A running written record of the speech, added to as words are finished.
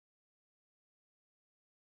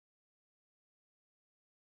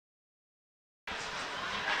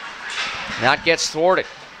That gets thwarted.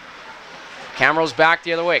 Camrose back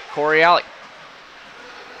the other way. Corey Alley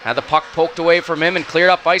had the puck poked away from him and cleared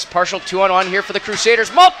up ice. Partial 2-on-1 here for the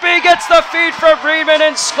Crusaders. Maltby gets the feed from Bremen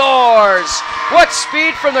and scores. What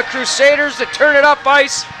speed from the Crusaders to turn it up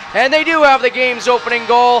ice. And they do have the game's opening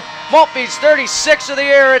goal. Maltby's 36 of the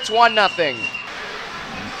year. It's 1-0.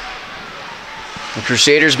 The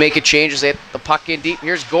Crusaders make a change as they hit the puck in deep.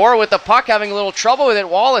 Here's Gore with the puck, having a little trouble with it.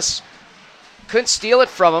 Wallace couldn't steal it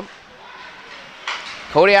from him.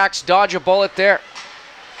 Kodiaks dodge a bullet there.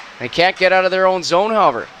 They can't get out of their own zone,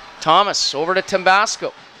 however. Thomas over to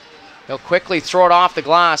Tambasco. He'll quickly throw it off the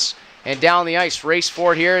glass and down the ice. Race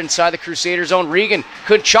for it here inside the Crusader zone. Regan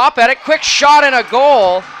could chop at it. Quick shot and a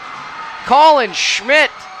goal. Colin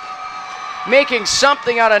Schmidt making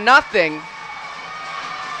something out of nothing.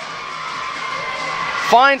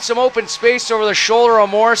 Finds some open space over the shoulder of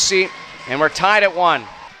Morrissey, and we're tied at 1.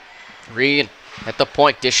 Regan at the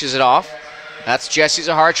point dishes it off. That's Jesse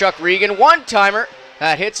Zaharchuk. Regan, one-timer.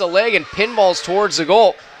 That hits a leg and pinballs towards the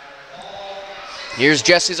goal. Here's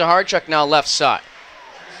Jesse Zaharchuk now left side.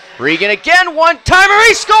 Regan again, one-timer,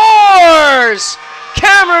 he scores!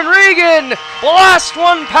 Cameron Regan, blast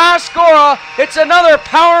one past Gora. It's another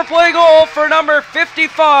power play goal for number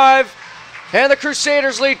 55. And the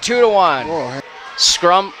Crusaders lead 2-1. Whoa.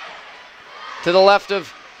 Scrum to the left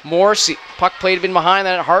of Morrissey. Puck played in behind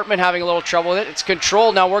that. Hartman having a little trouble with it. It's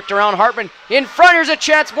controlled now, worked around Hartman. In front, here's a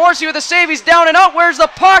chance. Morrissey with a save. He's down and out. Where's the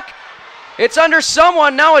puck? It's under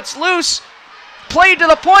someone. Now it's loose. Played to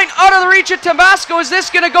the point, out of the reach of Tabasco. Is this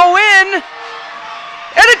going to go in?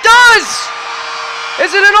 And it does!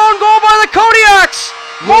 Is it an own goal by the Kodiaks?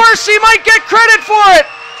 Morrissey might get credit for it.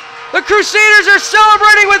 The Crusaders are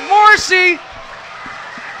celebrating with Morrissey.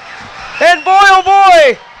 And boy, oh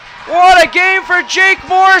boy, what a game for Jake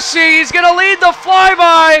Morrissey. He's going to lead the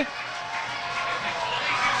flyby.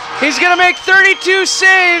 He's going to make 32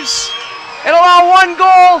 saves and allow 1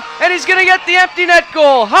 goal, and he's going to get the empty net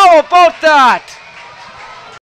goal. How about that?